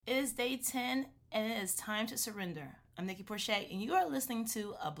is day 10, and it is time to surrender. I'm Nikki Porche, and you are listening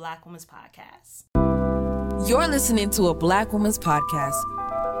to A Black Woman's Podcast. You're listening to A Black Woman's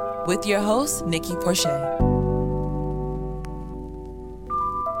Podcast with your host, Nikki Porche.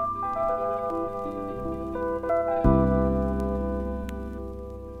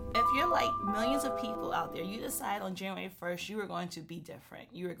 If you're like millions of people out there, you decide on January 1st you are going to be different.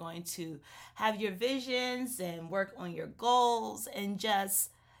 You are going to have your visions and work on your goals and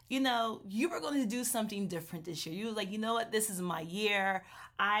just, you were going to do something different this year. You were like, you know what, this is my year.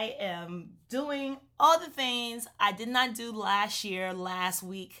 I am doing all the things I did not do last year, last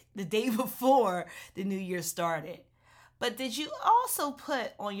week, the day before the new year started. But did you also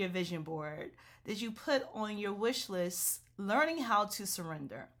put on your vision board, did you put on your wish list, learning how to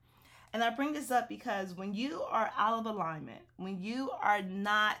surrender? And I bring this up because when you are out of alignment, when you are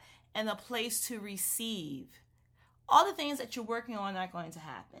not in a place to receive, all the things that you're working on are going to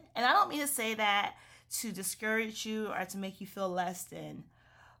happen. And I don't mean to say that to discourage you or to make you feel less than,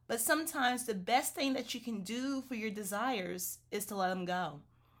 but sometimes the best thing that you can do for your desires is to let them go.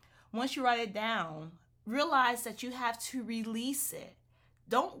 Once you write it down, realize that you have to release it.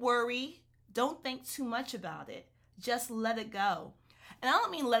 Don't worry. Don't think too much about it. Just let it go. And I don't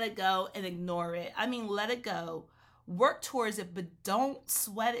mean let it go and ignore it. I mean let it go. Work towards it, but don't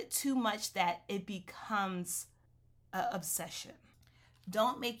sweat it too much that it becomes an obsession.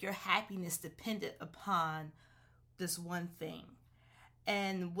 Don't make your happiness dependent upon this one thing.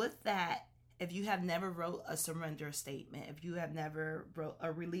 And with that, if you have never wrote a surrender statement, if you have never wrote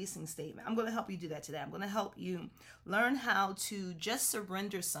a releasing statement, I'm going to help you do that today. I'm going to help you learn how to just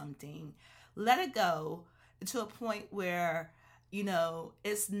surrender something, let it go to a point where,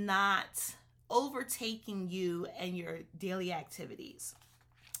 it's not overtaking you and your daily activities.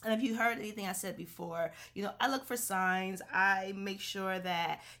 And if you heard anything I said before, I look for signs. I make sure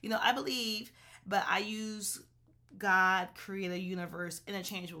that, I believe, but I use God, creator, universe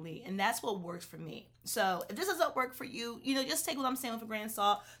interchangeably. And that's what works for me. So if this doesn't work for you, just take what I'm saying with a grain of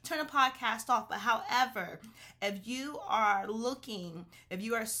salt, turn the podcast off. But however, if you are looking, if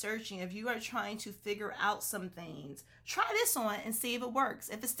you are searching, if you are trying to figure out some things, try this on and see if it works.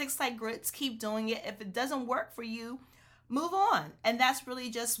 If it sticks like grits, keep doing it. If it doesn't work for you, move on. And that's really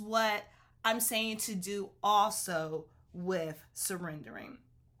just what I'm saying to do also with surrendering.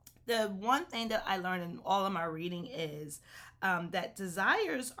 The one thing that I learned in all of my reading is that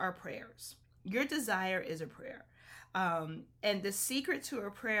desires are prayers. Your desire is a prayer. And the secret to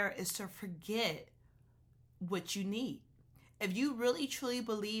a prayer is to forget what you need. If you really truly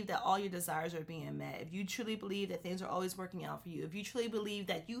believe that all your desires are being met, if you truly believe that things are always working out for you, if you truly believe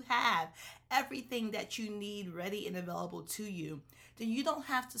that you have everything that you need ready and available to you, then you don't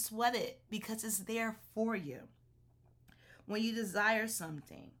have to sweat it because it's there for you. When you desire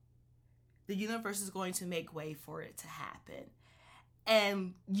something, the universe is going to make way for it to happen.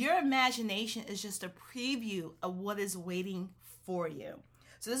 And your imagination is just a preview of what is waiting for you.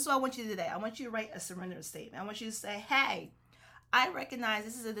 So this is what I want you to do today. I want you to write a surrender statement. I want you to say, hey, I recognize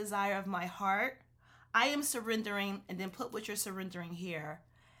this is a desire of my heart. I am surrendering, and then put what you're surrendering here.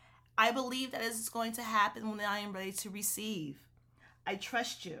 I believe that this is going to happen when I am ready to receive. I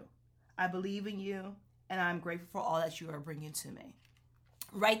trust you. I believe in you, and I'm grateful for all that you are bringing to me.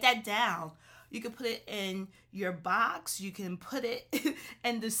 Write that down. You can put it in your box. You can put it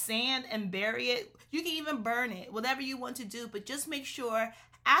in the sand and bury it. You can even burn it, whatever you want to do. But just make sure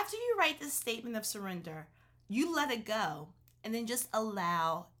after you write this statement of surrender, you let it go and then just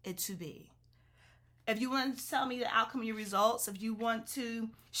allow it to be. If you want to tell me the outcome of your results, if you want to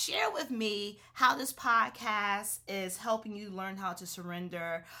share with me how this podcast is helping you learn how to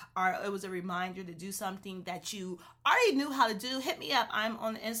surrender, or it was a reminder to do something that you already knew how to do, hit me up. I'm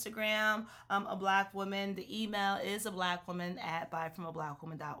on Instagram, A Black Woman. The email is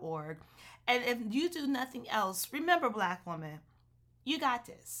ablackwoman@buyfromablackwoman.org. And if you do nothing else, remember, Black woman, you got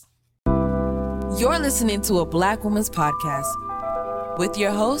this. You're listening to A Black Woman's Podcast with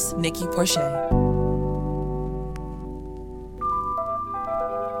your host, Nikki Porche.